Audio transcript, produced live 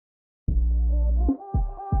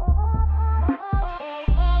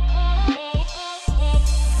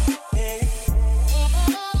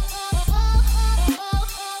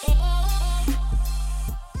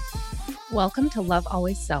Welcome to Love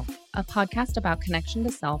Always Self, a podcast about connection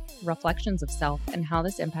to self, reflections of self, and how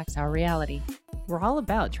this impacts our reality. We're all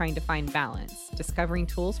about trying to find balance, discovering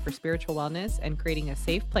tools for spiritual wellness, and creating a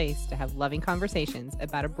safe place to have loving conversations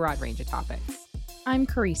about a broad range of topics. I'm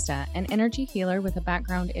Karista, an energy healer with a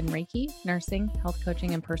background in Reiki, nursing, health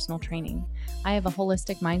coaching, and personal training. I have a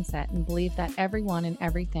holistic mindset and believe that everyone and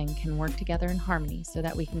everything can work together in harmony so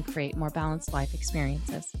that we can create more balanced life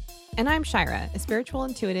experiences. And I'm Shira, a spiritual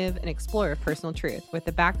intuitive and explorer of personal truth with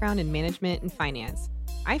a background in management and finance.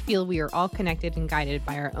 I feel we are all connected and guided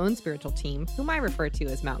by our own spiritual team, whom I refer to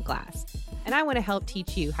as Mount Glass, and I want to help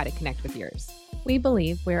teach you how to connect with yours. We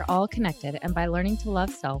believe we're all connected, and by learning to love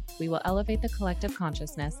self, we will elevate the collective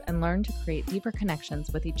consciousness and learn to create deeper connections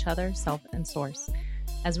with each other, self, and source.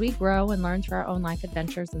 As we grow and learn through our own life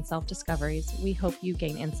adventures and self-discoveries, we hope you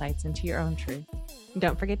gain insights into your own truth.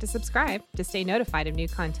 Don't forget to subscribe to stay notified of new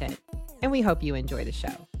content, and we hope you enjoy the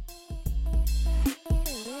show.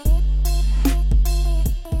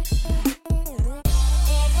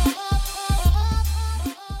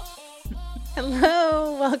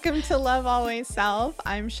 Hello, welcome to Love Always Self.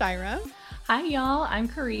 I'm Shira. Hi, y'all. I'm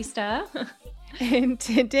Karista. And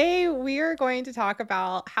today we are going to talk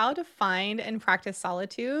about how to find and practice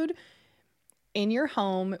solitude in your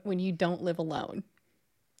home when you don't live alone.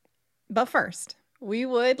 But first, we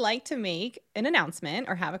would like to make an announcement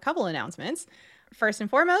or have a couple announcements. First and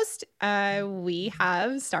foremost, we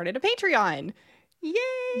have started a Patreon. Yay!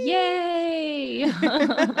 Yay!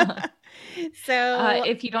 So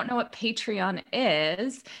if you don't know what Patreon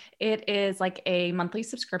is, it is like a monthly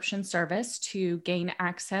subscription service to gain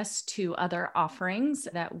access to other offerings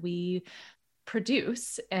that we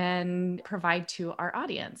produce and provide to our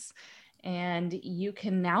audience. And you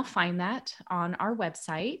can now find that on our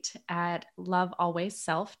website at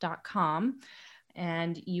lovealwaysself.com.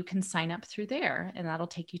 And you can sign up through there, and that'll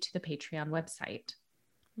take you to the Patreon website.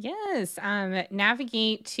 yes,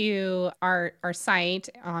 navigate to our site,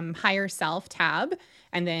 Higher Self tab,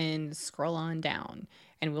 and then scroll on down.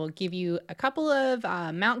 And we'll give you a couple of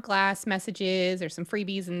Mount Glass messages. There's some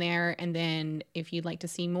freebies in there. And then if you'd like to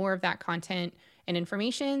see more of that content and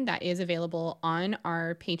information, that is available on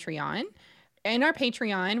our Patreon. In our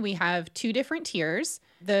Patreon, we have two different tiers.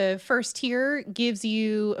 The first tier gives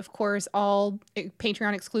you, of course, all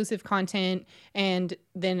Patreon exclusive content and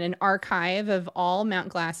then an archive of all Mount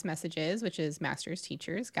Glass messages, which is masters,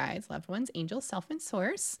 teachers, guides, loved ones, angels, self, and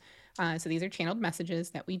source. So these are channeled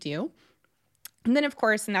messages that we do. And then, of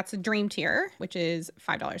course, and that's a dream tier, which is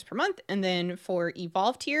 $5 per month. And then for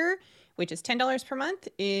Evolve tier, which is $10 per month,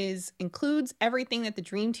 includes everything that the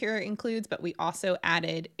dream tier includes, but we also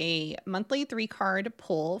added a monthly 3-card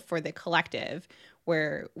pull for the collective,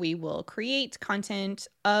 where we will create content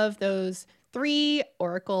of those 3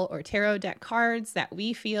 oracle or tarot deck cards that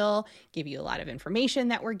we feel give you a lot of information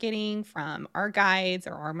that we're getting from our guides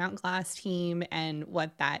or our Mount Glass team and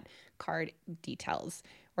what that card details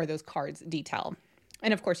or those cards detail.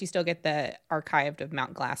 And of course, you still get the archived of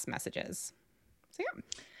Mount Glass messages. So yeah.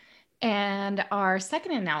 And our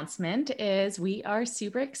second announcement is we are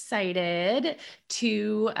super excited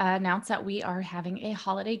to announce that we are having a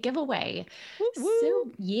holiday giveaway.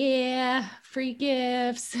 So yeah, free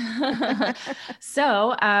gifts.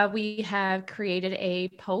 So we have created a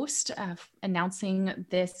post announcing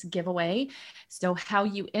this giveaway. So how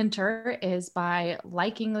you enter is by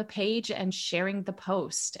liking the page and sharing the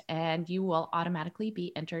post, and you will automatically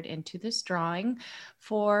be entered into this drawing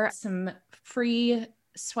for some free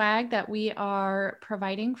swag that we are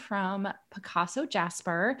providing from Picasso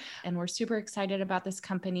Jasper. And we're super excited about this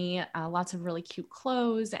company. Lots of really cute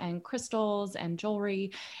clothes and crystals and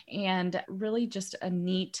jewelry, and really just a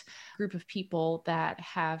neat group of people that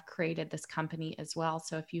have created this company as well.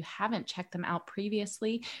 So if you haven't checked them out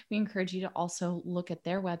previously, we encourage you to also look at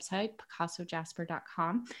their website,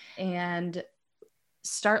 picassojasper.com, and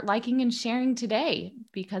start liking and sharing today,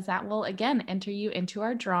 because that will again enter you into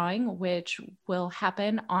our drawing, which will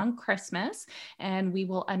happen on Christmas, and we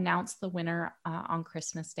will announce the winner on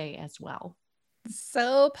Christmas Day as well.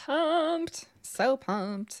 So pumped. So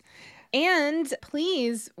pumped. And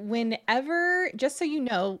please, whenever, just so you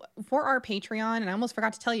know, for our Patreon, and I almost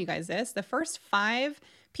forgot to tell you guys this, the first 5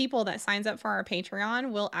 people that signs up for our Patreon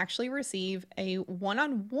will actually receive a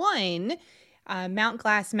one-on-one Mount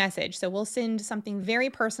Glass message. So we'll send something very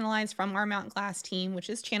personalized from our Mount Glass team, which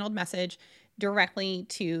is channeled message, directly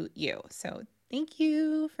to you. So thank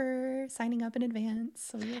you for signing up in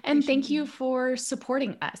advance. And thank you for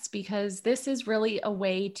supporting us, because this is really a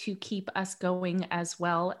way to keep us going as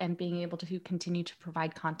well and being able to continue to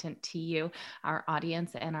provide content to you, our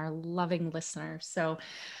audience, and our loving listeners. So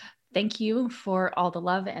Thank you for all the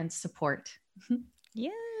love and support.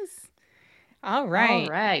 Yes. All All right.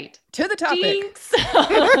 right. To the topic. Jinx.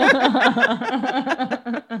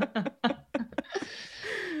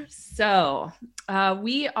 So,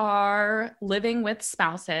 we are living with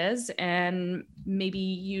spouses, and maybe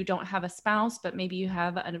you don't have a spouse, but maybe you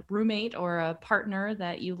have a roommate or a partner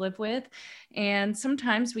that you live with. And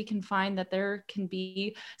sometimes we can find that there can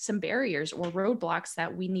be some barriers or roadblocks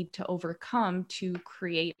that we need to overcome to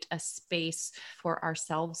create a space for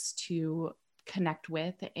ourselves to connect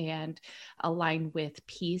with and align with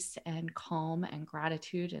peace and calm and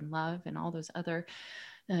gratitude and love and all those other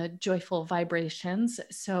joyful vibrations.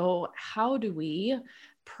 So, how do we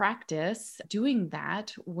practice doing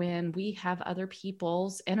that when we have other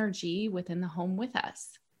people's energy within the home with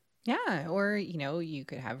us? Yeah, or you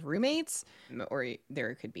could have roommates, or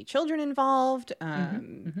there could be children involved,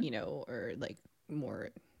 or like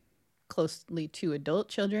more closely to adult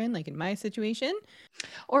children, like in my situation,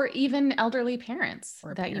 or even elderly parents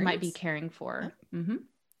or that you might be parents. caring for.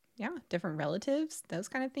 Yeah, different relatives, those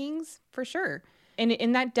kind of things for sure.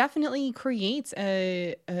 And that definitely creates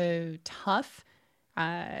a tough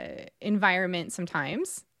environment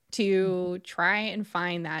sometimes to try and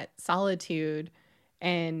find that solitude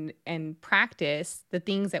and practice the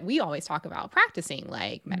things that we always talk about practicing,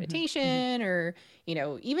 like meditation, or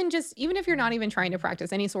even if you're not even trying to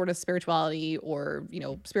practice any sort of spirituality or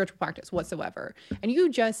spiritual practice whatsoever, and you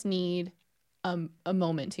just need a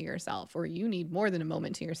moment to yourself, or you need more than a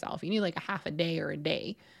moment to yourself, you need like a half a day or a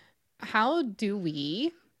day. How do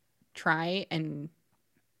we try and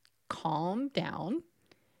calm down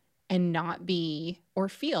and not be or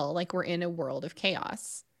feel like we're in a world of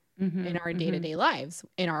chaos in our day-to-day lives,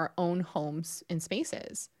 in our own homes and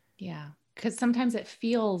spaces? Yeah, because sometimes it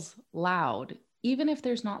feels loud, even if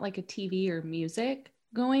there's not like a TV or music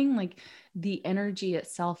going, like the energy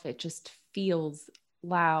itself, it just feels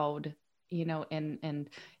loud, and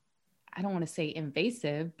I don't want to say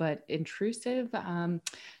invasive, but intrusive.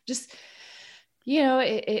 Just,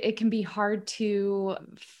 it can be hard to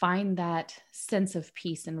find that sense of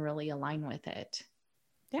peace and really align with it.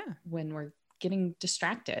 Yeah, when we're getting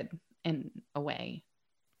distracted in a way.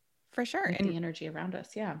 For sure. With the energy around us.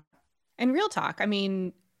 Yeah. And real talk, I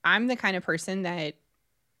mean, I'm the kind of person that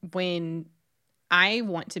when I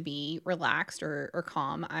want to be relaxed or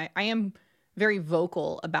calm, I am very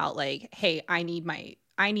vocal about like, hey, I need my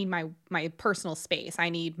personal space. I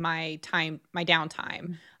need my time, my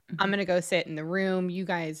downtime. I'm going to go sit in the room. You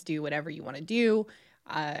guys do whatever you want to do.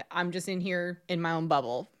 I'm just in here in my own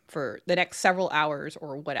bubble for the next several hours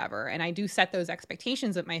or whatever. And I do set those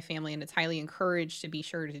expectations with my family, and it's highly encouraged to be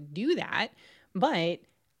sure to do that. But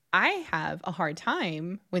I have a hard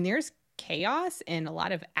time when there's chaos and a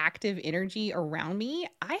lot of active energy around me.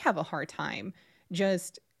 I have a hard time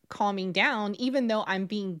just calming down, even though I'm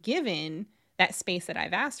being given that space that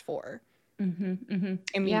I've asked for. I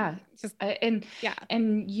mean, yeah.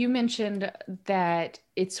 And you mentioned that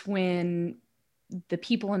it's when the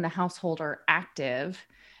people in the household are active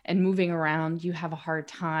and moving around, you have a hard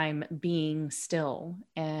time being still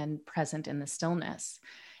and present in the stillness.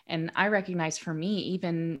 And I recognize for me,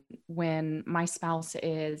 even when my spouse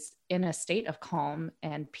is in a state of calm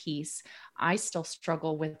and peace, I still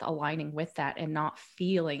struggle with aligning with that and not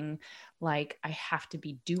feeling like I have to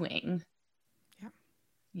be doing.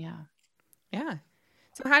 Yeah.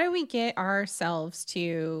 So how do we get ourselves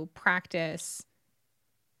to practice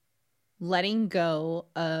letting go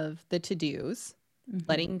of the to-dos,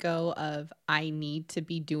 letting go of I need to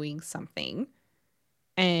be doing something,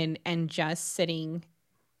 and just sitting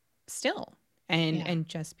still and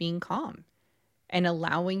just being calm and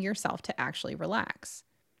allowing yourself to actually relax?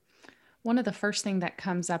 One of the first thing that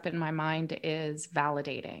comes up in my mind is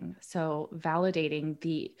validating. So validating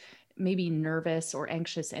the maybe nervous or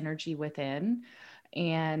anxious energy within,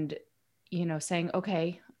 and, saying,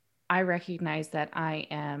 okay, I recognize that I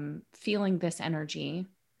am feeling this energy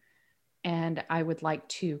and I would like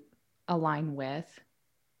to align with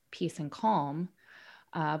peace and calm.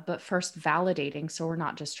 But first validating, so we're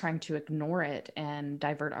not just trying to ignore it and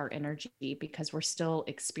divert our energy, because we're still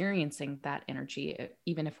experiencing that energy,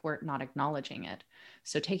 even if we're not acknowledging it.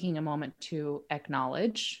 So taking a moment to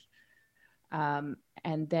acknowledge,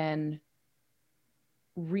 and then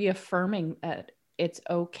reaffirming that it's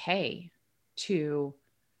okay to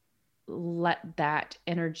let that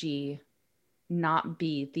energy not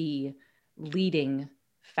be the leading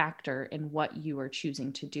factor in what you are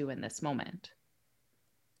choosing to do in this moment.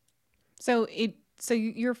 So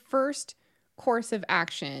your first course of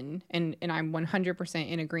action, and I'm 100%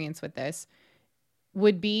 in agreement with this,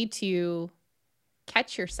 would be to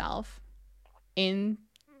catch yourself in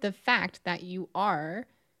with the fact that you are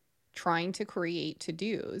trying to create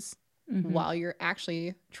to-dos while you're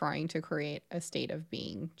actually trying to create a state of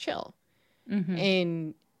being chill.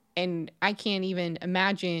 And I can't even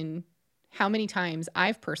imagine how many times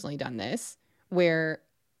I've personally done this where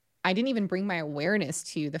I didn't even bring my awareness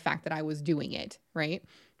to the fact that I was doing it, right?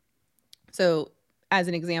 So as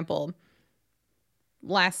an example,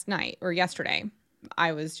 last night or yesterday,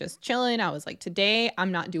 I was just chilling. I was like, today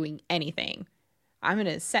I'm not doing anything. I'm going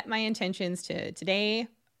to set my intentions to today.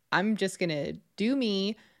 I'm just going to do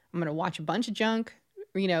me. I'm going to watch a bunch of junk,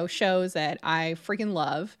 shows that I freaking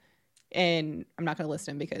love. And I'm not going to list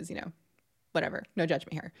them because, whatever, no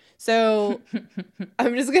judgment here. So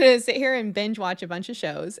I'm just going to sit here and binge watch a bunch of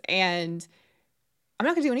shows, and I'm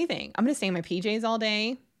not going to do anything. I'm going to stay in my PJs all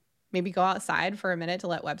day, maybe go outside for a minute to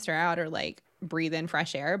let Webster out or like breathe in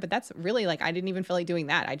fresh air. But that's really like, I didn't even feel like doing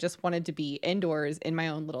that. I just wanted to be indoors in my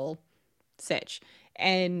own little sitch.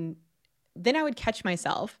 And then I would catch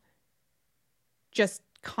myself just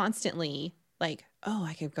constantly like, oh,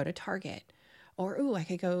 I could go to Target. Or, oh,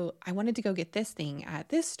 I wanted to go get this thing at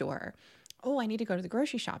this store. Oh, I need to go to the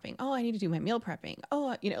grocery shopping. Oh, I need to do my meal prepping.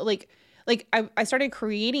 Oh, I started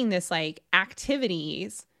creating this like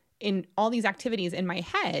all these activities in my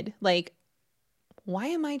head. Like, why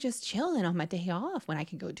am I just chilling on my day off when I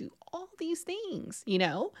can go do all these things,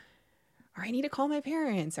 Or I need to call my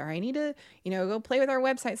parents, or I need to, go play with our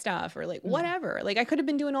website stuff, or like whatever. Like I could have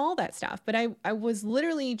been doing all that stuff, but I was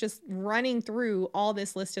literally just running through all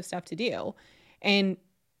this list of stuff to do. And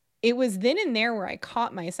it was then and there where I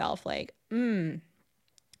caught myself like,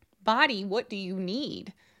 body, what do you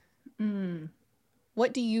need?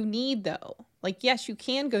 What do you need though? Like, yes, you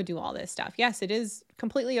can go do all this stuff. Yes, it is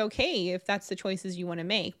completely okay if that's the choices you want to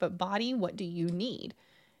make, but body, what do you need?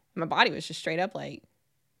 My body was just straight up like,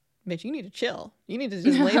 bitch, you need to chill. You need to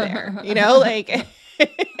just lay there, like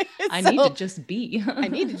I need to just be. I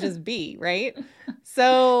need to just be, right?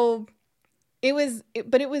 So it was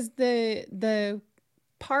the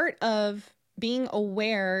part of being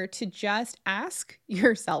aware to just ask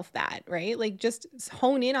yourself that, right? Like just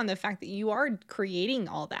hone in on the fact that you are creating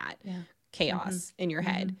all that chaos in your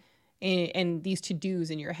head and these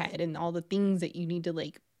to-dos in your head and all the things that you need to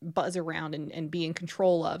like buzz around and be in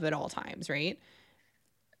control of at all times, right?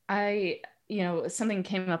 Something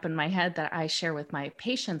came up in my head that I share with my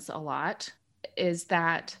patients a lot is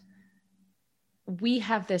that we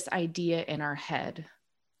have this idea in our head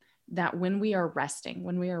that when we are resting,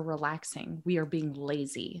 when we are relaxing, we are being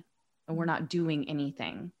lazy and we're not doing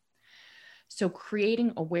anything. So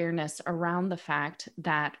creating awareness around the fact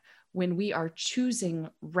that when we are choosing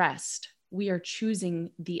rest, we are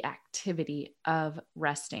choosing the activity of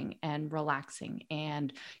resting and relaxing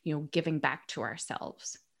and, giving back to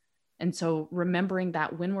ourselves. And so remembering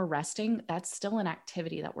that when we're resting, that's still an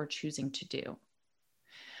activity that we're choosing to do.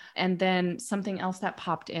 And then something else that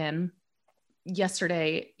popped in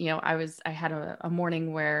yesterday, I had a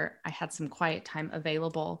morning where I had some quiet time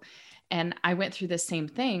available, and I went through the same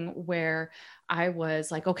thing where I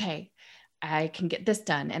was like, okay, I can get this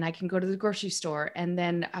done and I can go to the grocery store, and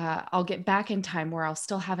then I'll get back in time where I'll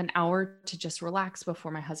still have an hour to just relax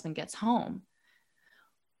before my husband gets home.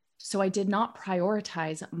 So I did not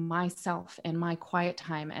prioritize myself and my quiet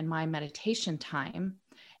time and my meditation time.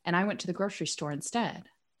 And I went to the grocery store instead.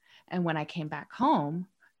 And when I came back home,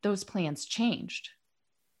 those plans changed.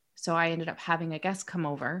 So I ended up having a guest come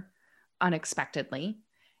over unexpectedly.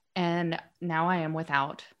 And now I am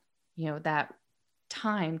without, that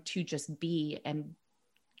time to just be and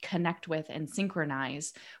connect with and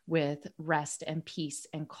synchronize with rest and peace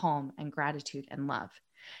and calm and gratitude and love.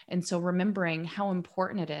 And so remembering how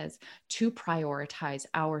important it is to prioritize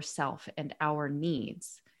ourself and our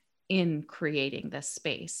needs in creating this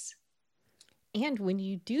space. And when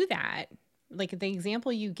you do that, like the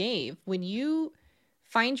example you gave, when you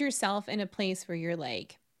find yourself in a place where you're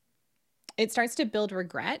like, it starts to build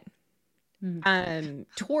regret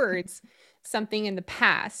towards something in the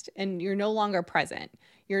past and you're no longer present.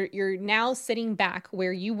 You're now sitting back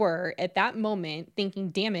where you were at that moment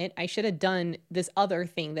thinking, damn it, I should have done this other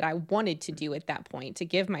thing that I wanted to do at that point to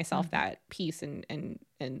give myself that peace and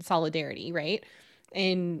solidarity, right?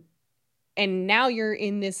 And now you're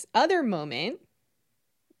in this other moment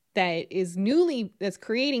that's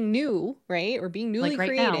creating new, right? Or being newly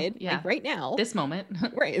created. Like right now. This moment.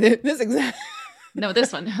 Right. This exact. No,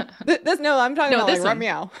 this one. No, I'm talking about like, rub me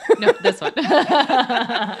out. No, this one.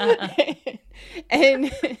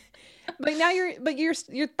 And but now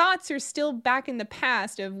your thoughts are still back in the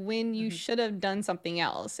past of when you should have done something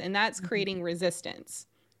else, and that's creating resistance,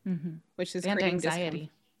 which is creating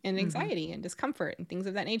anxiety and anxiety and discomfort and things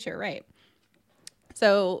of that nature, right?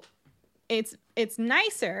 So it's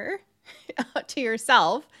nicer to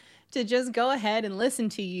yourself to just go ahead and listen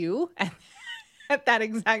to you at that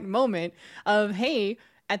exact moment of, hey,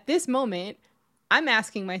 at this moment, I'm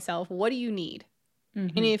asking myself, what do you need?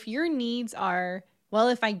 Mm-hmm. And if your needs are, well,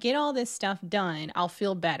 if I get all this stuff done, I'll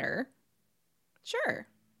feel better. Sure,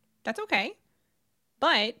 that's okay.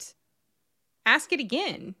 But ask it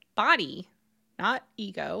again. Body, not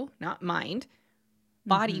ego, not mind.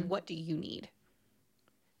 Body, Mm-hmm. what do you need?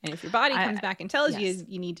 And if your body comes back and tells yes.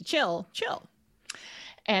 you need to chill.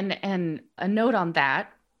 And a note on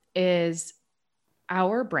that is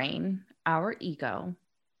our brain, our ego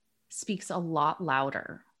speaks a lot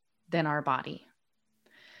louder than our body.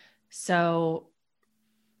 So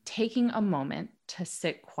taking a moment to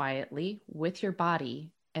sit quietly with your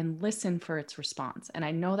body and listen for its response. And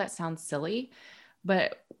I know that sounds silly,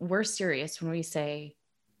 but we're serious when we say,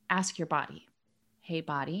 ask your body, hey,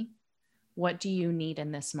 body, what do you need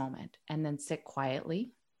in this moment? And then sit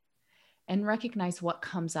quietly and recognize what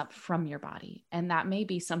comes up from your body. And that may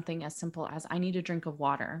be something as simple as I need a drink of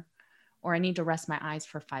water, or I need to rest my eyes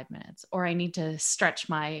for 5 minutes, or I need to stretch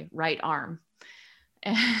my right arm.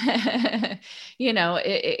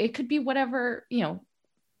 It could be whatever,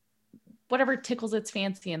 whatever tickles its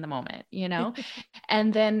fancy in the moment,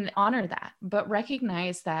 and then honor that, but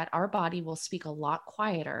recognize that our body will speak a lot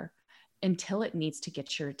quieter until it needs to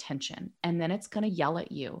get your attention. And then it's going to yell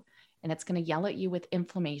at you, and it's going to yell at you with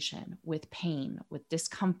inflammation, with pain, with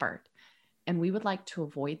discomfort. And we would like to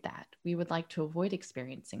avoid that. We would like to avoid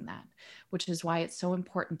experiencing that, which is why it's so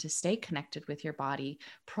important to stay connected with your body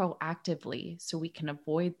proactively so we can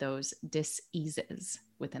avoid those dis-eases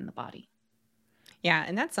within the body. Yeah,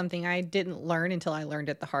 and that's something I didn't learn until I learned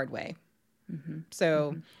it the hard way. Mm-hmm.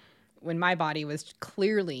 So when my body was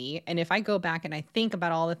clearly, and if I go back and I think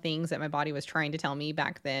about all the things that my body was trying to tell me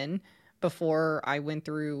back then, before I went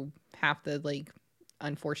through half the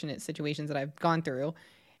unfortunate situations that I've gone through,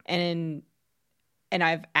 and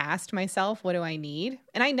I've asked myself, what do I need?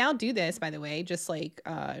 And I now do this, by the way, just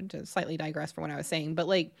to slightly digress from what I was saying, but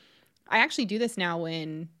I actually do this now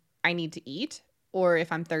when I need to eat or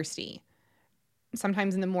if I'm thirsty.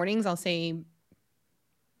 Sometimes in the mornings I'll say,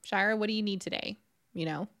 Shira, what do you need today?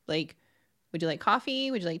 Would you like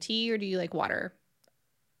coffee? Would you like tea? Or do you like water?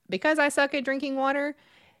 Because I suck at drinking water,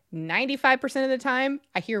 95% of the time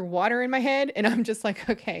I hear water in my head and I'm just like,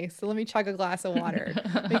 okay, so let me chug a glass of water.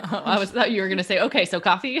 I thought you were going to say, okay, so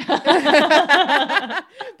coffee. But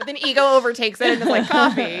then ego overtakes it and it's like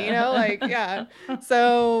coffee, yeah.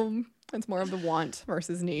 So it's more of the want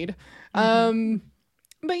versus need. Mm-hmm.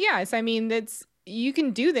 But yes, I mean, you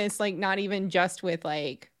can do this, not even just with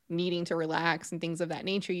needing to relax and things of that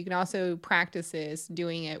nature. You can also practice this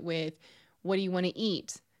doing it with, what do you want to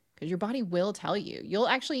eat? Because your body will tell you. You'll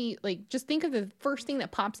actually just think of the first thing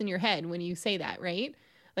that pops in your head when you say that, right?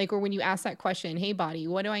 Or when you ask that question, hey body,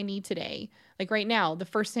 what do I need today? Right now, the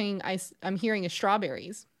first thing I'm hearing is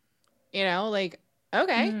strawberries,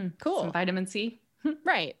 okay, cool. Some vitamin C.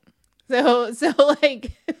 Right. So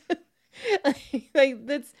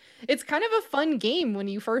it's kind of a fun game when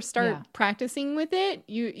you first start practicing with it.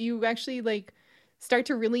 You actually start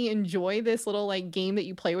to really enjoy this little game that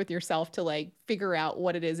you play with yourself to figure out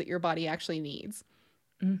what it is that your body actually needs.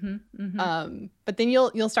 Mm-hmm, mm-hmm. But then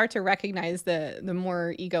you'll start to recognize the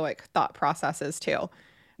more egoic thought processes too.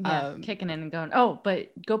 Yeah, kicking in and going, oh,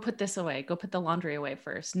 but go put this away. Go put the laundry away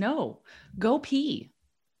first. No, go pee.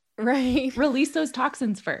 Right. Release those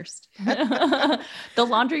toxins first. The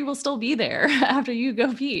laundry will still be there after you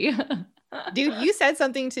go pee. Dude, you said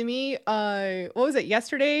something to me, what was it,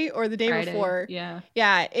 yesterday or the day Friday, before? Yeah.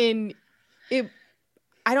 Yeah, and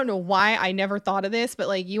I don't know why I never thought of this, but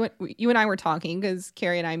you and I were talking because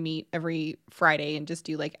Carrie and I meet every Friday and just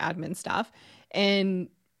do admin stuff. And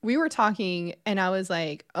we were talking and I was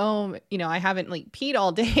like, oh, I haven't peed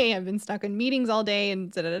all day. I've been stuck in meetings all day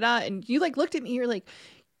and da-da-da-da. And you looked at me, you're like,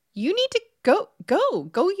 you need to go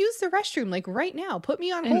use the restroom right now. Put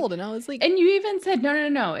me on hold. And I was like, and you even said,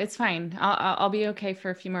 no, it's fine. I'll be okay for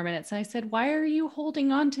a few more minutes. And I said, why are you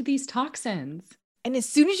holding on to these toxins? And as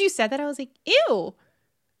soon as you said that, I was like, ew.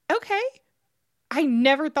 Okay. I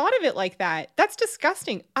never thought of it like that. That's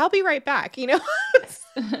disgusting. I'll be right back,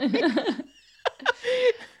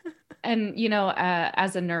 And,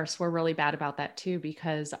 as a nurse, we're really bad about that too,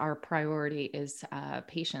 because our priority is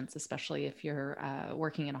patients, especially if you're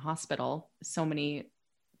working in a hospital. So many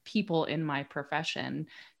people in my profession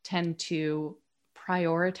tend to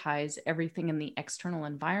prioritize everything in the external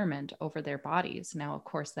environment over their bodies. Now, of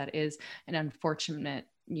course, that is an unfortunate,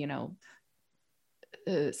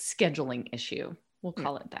 scheduling issue. We'll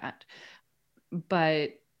call it that.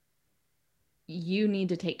 But you need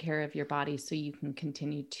to take care of your body so you can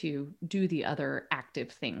continue to do the other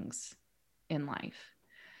active things in life.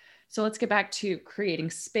 So let's get back to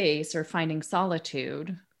creating space or finding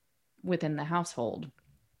solitude within the household.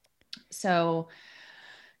 So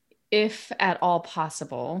if at all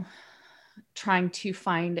possible, trying to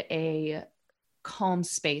find a calm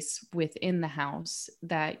space within the house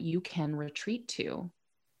that you can retreat to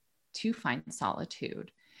find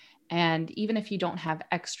solitude. And even if you don't have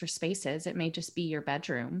extra spaces, it may just be your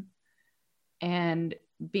bedroom, and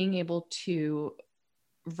being able to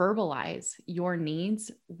verbalize your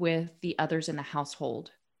needs with the others in the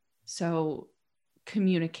household. So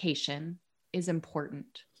communication is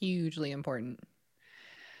important. Hugely important.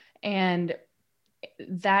 And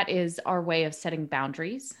that is our way of setting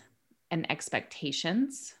boundaries and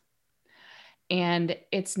expectations. And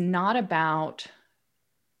it's not about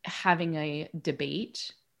having a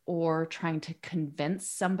debate or trying to convince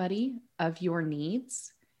somebody of your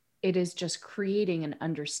needs. It is just creating an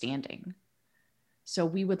understanding. So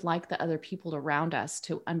we would like the other people around us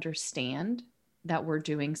to understand that we're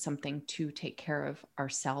doing something to take care of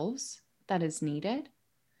ourselves that is needed,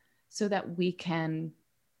 so that we can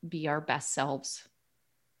be our best selves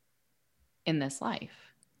in this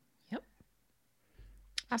life. Yep.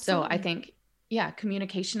 Absolutely. So I think,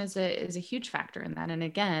 communication is a huge factor in that. And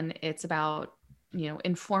again, it's about,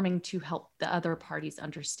 informing to help the other parties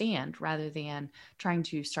understand, rather than trying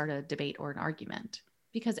to start a debate or an argument,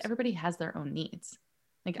 because everybody has their own needs.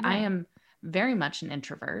 Like, I am very much an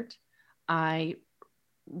introvert. I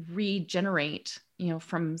regenerate,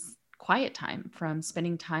 from quiet time, from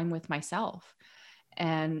spending time with myself.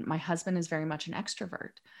 And my husband is very much an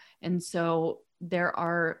extrovert. And so there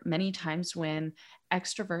are many times when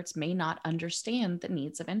extroverts may not understand the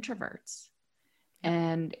needs of introverts.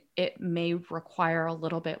 And it may require a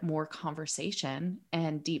little bit more conversation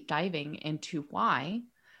and deep diving into why,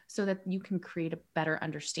 so that you can create a better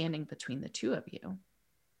understanding between the two of you.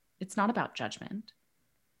 It's not about judgment.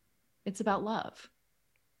 It's about love.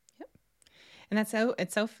 Yep. And it's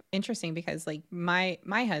so interesting, because like my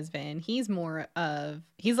husband, he's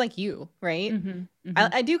like you, right? Mm-hmm, mm-hmm.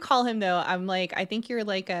 I do call him, though, I'm like, I think you're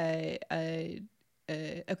like a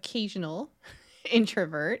occasional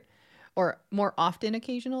introvert, or more often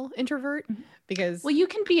occasional introvert, because... Well, you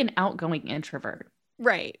can be an outgoing introvert.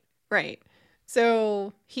 Right.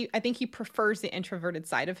 So I think he prefers the introverted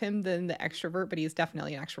side of him than the extrovert, but he's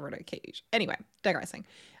definitely an extrovert at Cage. Anyway, digressing.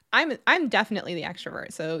 I'm definitely the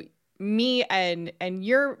extrovert. So me and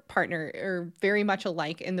your partner are very much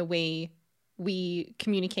alike in the way we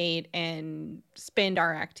communicate and spend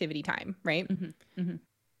our activity time, right? Mm-hmm. Mm-hmm.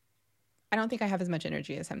 I don't think I have as much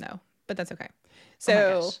energy as him, though, but that's okay.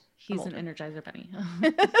 So he's an Energizer bunny.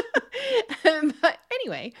 But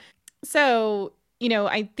anyway, so,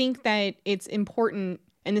 I think that it's important,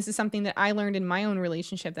 and this is something that I learned in my own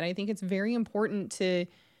relationship, that I think it's very important to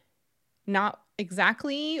not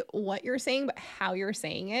exactly what you're saying, but how you're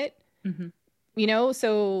saying it. Mm-hmm.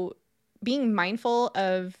 So being mindful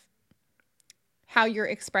of how you're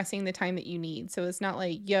expressing the time that you need. So it's not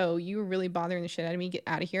like, yo, you were really bothering the shit out of me, get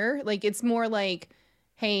out of here. Like, it's more like,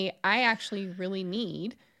 hey, I actually really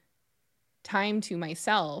need time to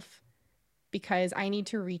myself because I need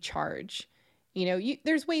to recharge.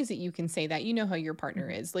 There's ways that you can say that. You know how your partner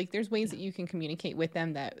is. Like, there's ways that you can communicate with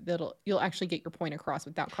them you'll actually get your point across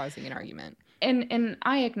without causing an argument. And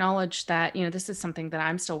I acknowledge that, this is something that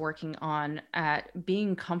I'm still working on, at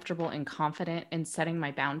being comfortable and confident in setting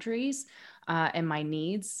my boundaries and my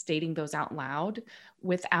needs, stating those out loud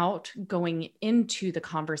without going into the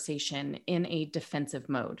conversation in a defensive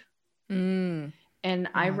mode. And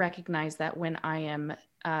I recognize that when I am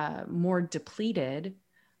more depleted,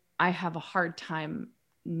 I have a hard time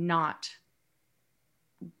not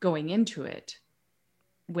going into it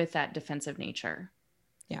with that defensive nature.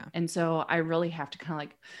 Yeah. And so I really have to kind of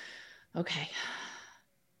like, okay,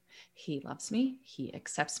 he loves me. He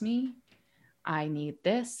accepts me. I need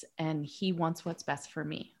this, and he wants what's best for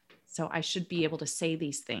me. So I should be able to say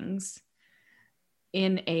these things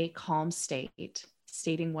in a calm state,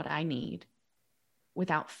 stating what I need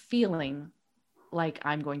without feeling like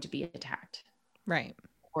I'm going to be attacked. Right.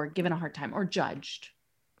 Or given a hard time or judged.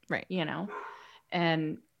 Right.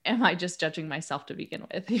 And am I just judging myself to begin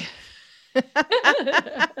with?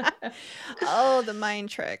 Oh, the mind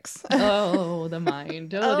tricks. Oh, the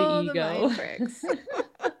mind. Oh, the ego. The mind tricks.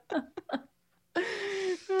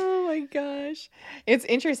 Oh my gosh. It's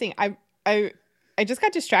interesting. I just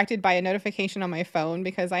got distracted by a notification on my phone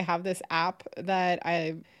because I have this app that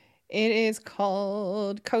it is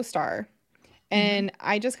called CoStar. And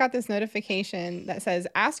I just got this notification that says,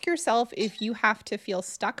 ask yourself if you have to feel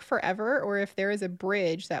stuck forever or if there is a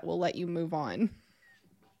bridge that will let you move on.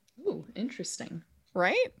 Ooh, interesting.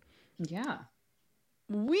 Right? Yeah.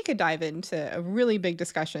 We could dive into a really big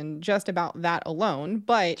discussion just about that alone,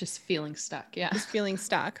 but just feeling stuck. Yeah. Just feeling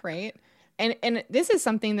stuck, right? And this is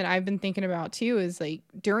something that I've been thinking about too, is like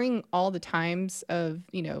during all the times of,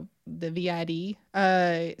 you know, the VID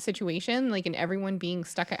situation, like, and everyone being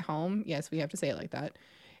stuck at home. Yes, we have to say it like that.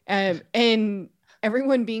 And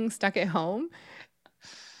everyone being stuck at home,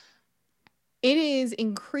 it is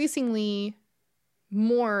increasingly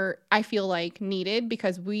more, I feel like, needed,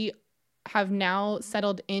 because we have now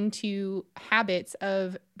settled into habits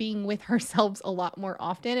of being with ourselves a lot more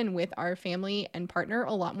often and with our family and partner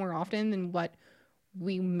a lot more often than what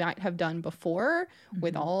we might have done before,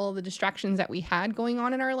 with all the distractions that we had going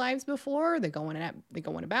on in our lives before, the going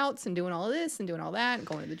abouts and doing all of this and doing all that and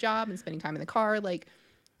going to the job and spending time in the car. Like,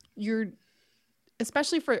 you're,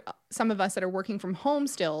 especially for some of us that are working from home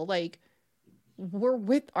still, like, we're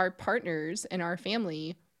with our partners and our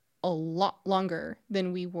family a lot longer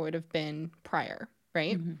than we would have been prior,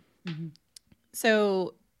 right?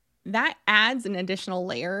 So that adds an additional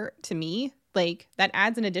layer to me. Like, that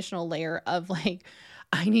adds an additional layer of, like,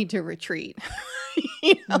 I need to retreat.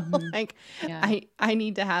 You know, like, I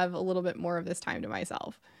need to have a little bit more of this time to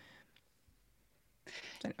myself.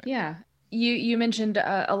 So anyway. Yeah. You mentioned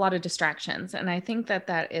a lot of distractions, and I think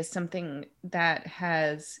that is something that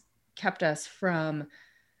has kept us from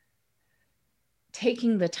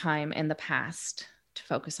taking the time in the past to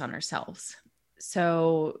focus on ourselves.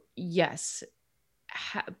 So yes,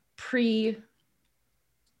 pre-VID,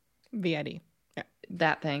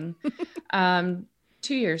 that thing, 2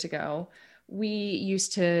 years ago, we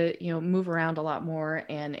used to, you know, move around a lot more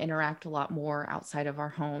and interact a lot more outside of our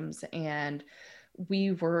homes. And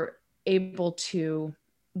we were able to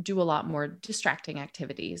do a lot more distracting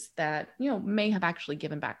activities that, you know, may have actually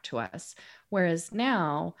given back to us. Whereas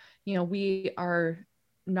now, you know, we are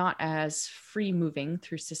not as free moving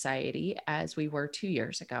through society as we were 2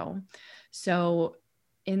 years ago. So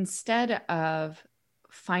instead of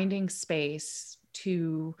finding space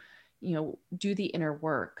to, you know, do the inner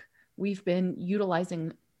work, we've been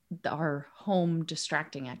utilizing our home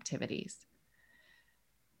distracting activities.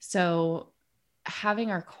 So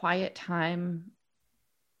having our quiet time,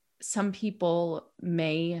 some people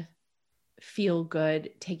may feel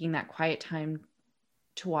good taking that quiet time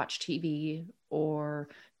to watch TV or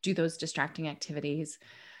do those distracting activities,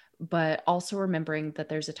 but also remembering that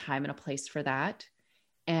there's a time and a place for that,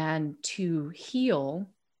 and to heal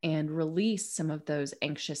and release some of those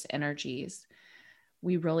anxious energies.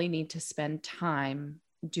 We really need to spend time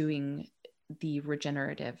doing the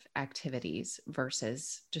regenerative activities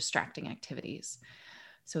versus distracting activities.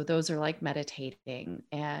 So those are like meditating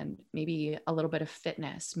and maybe a little bit of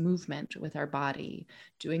fitness, movement with our body,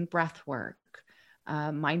 doing breath work,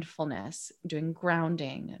 mindfulness, doing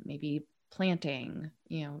grounding, maybe planting,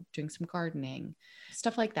 you know, doing some gardening,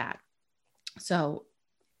 stuff like that. So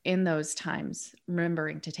in those times,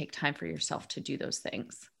 remembering to take time for yourself to do those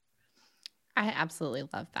things. I absolutely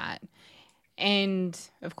love that. And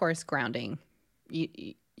of course, grounding.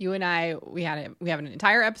 You and I, we have an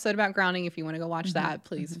entire episode about grounding. If you want to go watch that,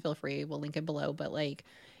 please feel free. We'll link it below. But like,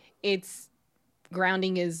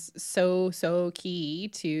 grounding is so key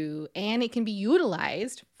to, and it can be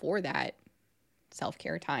utilized for that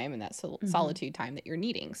self-care time and that solitude time that you're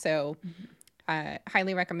needing. So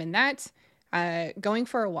highly recommend that. Going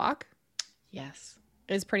for a walk. Yes.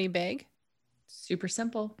 Is pretty big. Super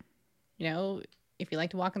simple. You know, if you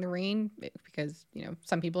like to walk in the rain, because, you know,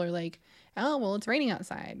 some people are like, oh, well, it's raining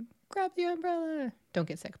outside. Grab the umbrella. Don't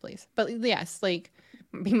get sick, please. But yes, like,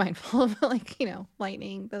 be mindful of, like, you know,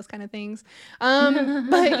 lightning, those kind of things.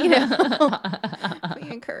 But, you know,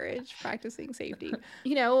 we encourage practicing safety.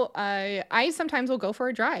 You know, I sometimes will go for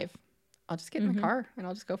a drive. I'll just get in my car and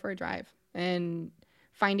I'll just go for a drive, and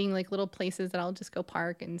finding like little places that I'll just go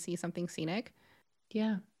park and see something scenic.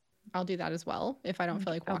 Yeah. I'll do that as well if I don't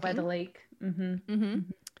feel like walking. Out by the lake.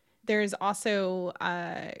 There's also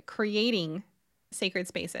creating sacred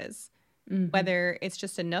spaces, whether it's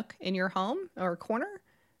just a nook in your home or a corner,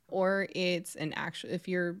 or it's an actual, if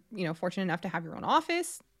you're, you know, fortunate enough to have your own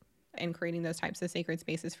office, and creating those types of sacred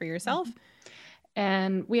spaces for yourself.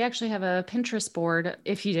 And we actually have a Pinterest board.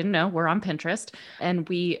 If you didn't know, we're on Pinterest, and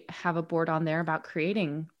we have a board on there about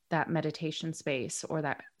creating that meditation space or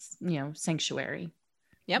that, you know, sanctuary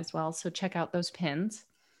as well. So check out those pins.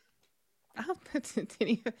 Oh,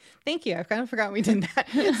 thank you. I kind of forgot we did that.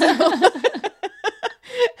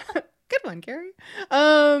 So, good one, Carrie. So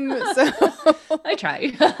I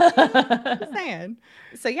try. saying.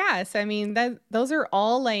 So yeah, so I mean those are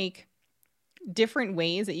all like different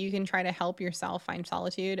ways that you can try to help yourself find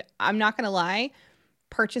solitude. I'm not gonna lie,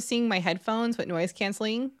 purchasing my headphones with noise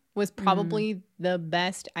canceling was probably the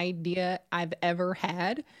best idea I've ever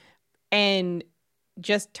had. And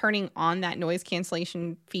just turning on that noise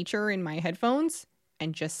cancellation feature in my headphones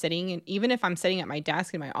and just sitting, and even if I'm sitting at my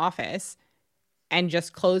desk in my office and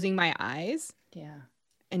just closing my eyes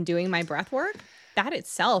and doing my breath work, that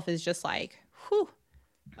itself is just like, whew,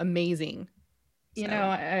 amazing. You know,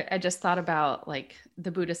 I just thought about like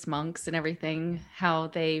the Buddhist monks and everything, how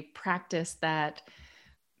they practice that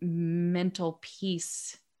mental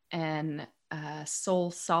peace and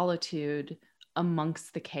soul solitude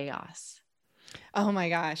amongst the chaos. Oh my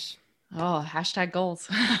gosh. Oh, hashtag goals.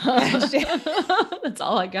 That's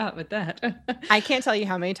all I got with that. I can't tell you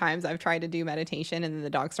how many times I've tried to do meditation and then the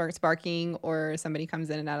dog starts barking, or somebody comes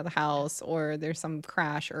in and out of the house, or there's some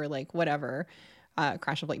crash or like whatever,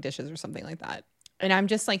 crash of like dishes or something like that. And I'm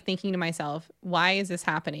just like thinking to myself, why is this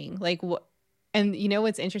happening? Like, and you know,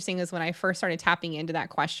 what's interesting is when I first started tapping into that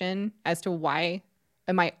question as to why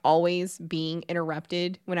am I always being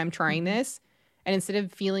interrupted when I'm trying this? And instead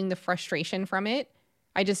of feeling the frustration from it,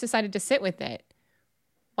 I just decided to sit with it.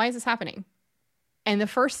 Why is this happening? And the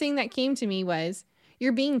first thing that came to me was,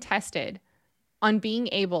 you're being tested on being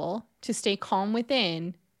able to stay calm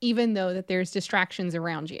within, even though that there's distractions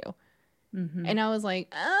around you. And I was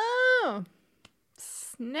like, oh,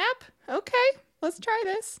 snap. Okay, let's try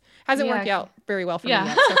this. Hasn't worked out very well for me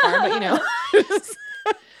yet so far, but you know,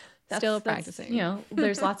 still practicing. You know,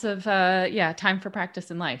 there's lots of time for practice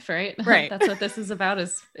in life, right? Right. That's what this is about,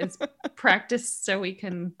 is practice so we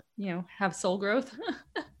can, you know, have soul growth.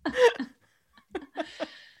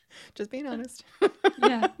 Just being honest.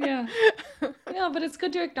 Yeah, but it's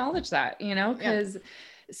good to acknowledge that, you know, because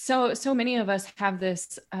so many of us have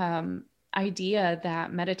this idea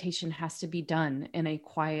that meditation has to be done in a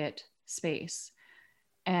quiet space.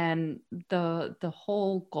 And the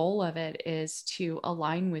whole goal of it is to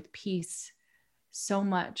align with peace so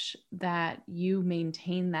much that you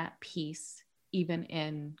maintain that peace even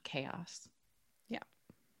in chaos.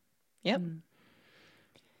 Yep.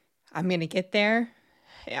 I'm going to get there.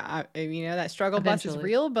 Yeah. You know, that struggle bus is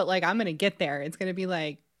real, but like, I'm going to get there. It's going to be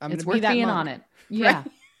like, it's worth being on it. Yeah.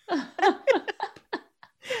 Right?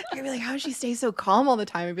 You're going to be like, how does she stay so calm all the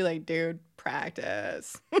time? I'd be like, dude,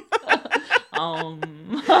 practice. Side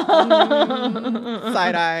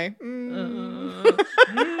eye.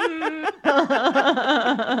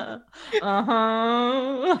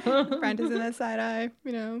 Practicing that side eye,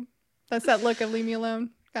 you know. That's that look of leave me alone.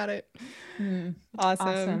 Got it.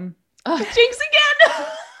 Awesome. Oh, jinx again.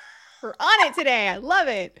 We're on it today. I love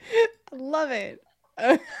it.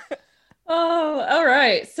 Oh, all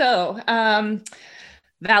right. So,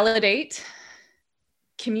 validate,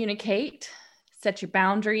 communicate, set your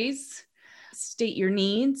boundaries, state your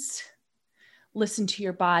needs, listen to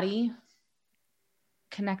your body,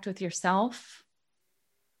 connect with yourself,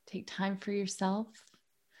 take time for yourself,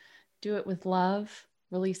 do it with love,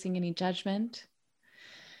 releasing any judgment,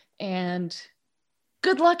 and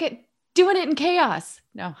good luck at doing it in chaos.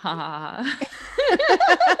 No,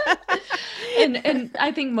 and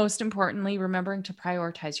I think most importantly, remembering to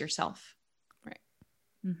prioritize yourself. Right.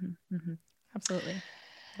 Absolutely.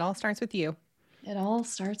 It all starts with you. It all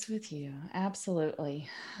starts with you. Absolutely.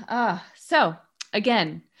 So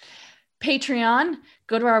again, Patreon,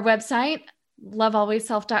 go to our website,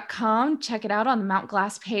 lovealwaysself.com. Check it out on the Mount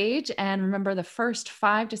Glass page. And remember, the first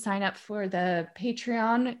 5 to sign up for the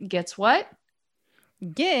Patreon gets what?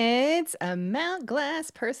 Gets a Mount Glass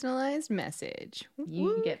personalized message.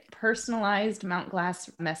 You get personalized Mount Glass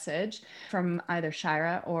message from either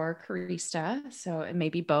Shira or Karista. So it may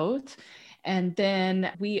be both. And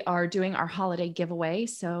then we are doing our holiday giveaway.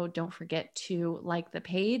 So don't forget to like the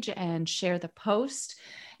page and share the post.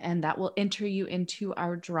 And that will enter you into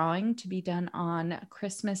our drawing to be done on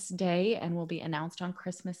Christmas Day and will be announced on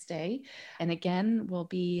Christmas Day. And again, we'll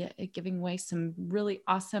be giving away some really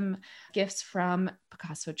awesome gifts from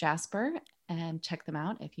Picasso Jasper, and check them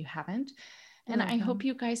out if you haven't. And I hope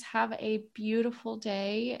you guys have a beautiful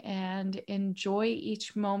day and enjoy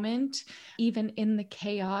each moment, even in the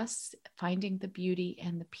chaos, finding the beauty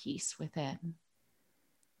and the peace within.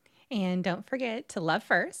 And don't forget to love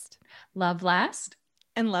first, love last,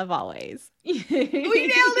 and love always. We nailed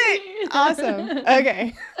it. Awesome.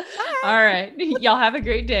 Okay. All right. Y'all have a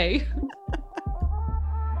great day.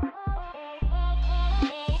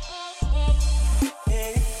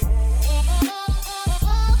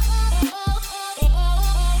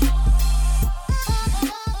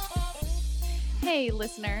 Hey,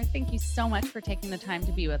 listener, thank you so much for taking the time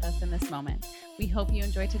to be with us in this moment. We hope you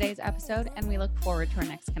enjoyed today's episode, and we look forward to our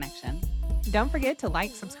next connection. Don't forget to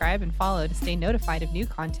like, subscribe, and follow to stay notified of new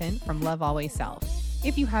content from Love Always Self.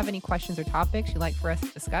 If you have any questions or topics you'd like for us to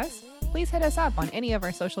discuss, please hit us up on any of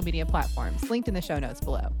our social media platforms linked in the show notes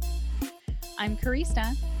below. I'm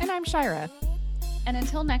Karista. And I'm Shira. And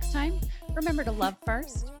until next time, remember to love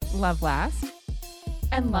first, love last,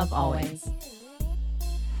 and love always.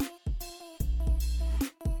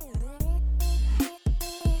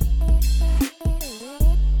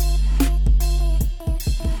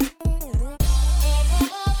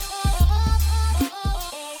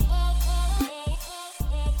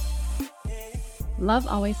 Love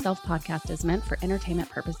Always Self podcast is meant for entertainment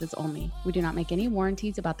purposes only. We do not make any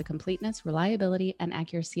warranties about the completeness, reliability, and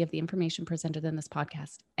accuracy of the information presented in this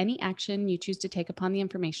podcast. Any action you choose to take upon the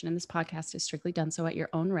information in this podcast is strictly done so at your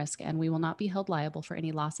own risk, and we will not be held liable for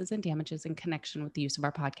any losses and damages in connection with the use of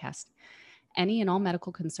our podcast. Any and all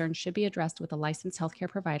medical concerns should be addressed with a licensed healthcare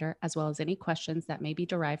provider, as well as any questions that may be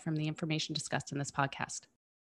derived from the information discussed in this podcast.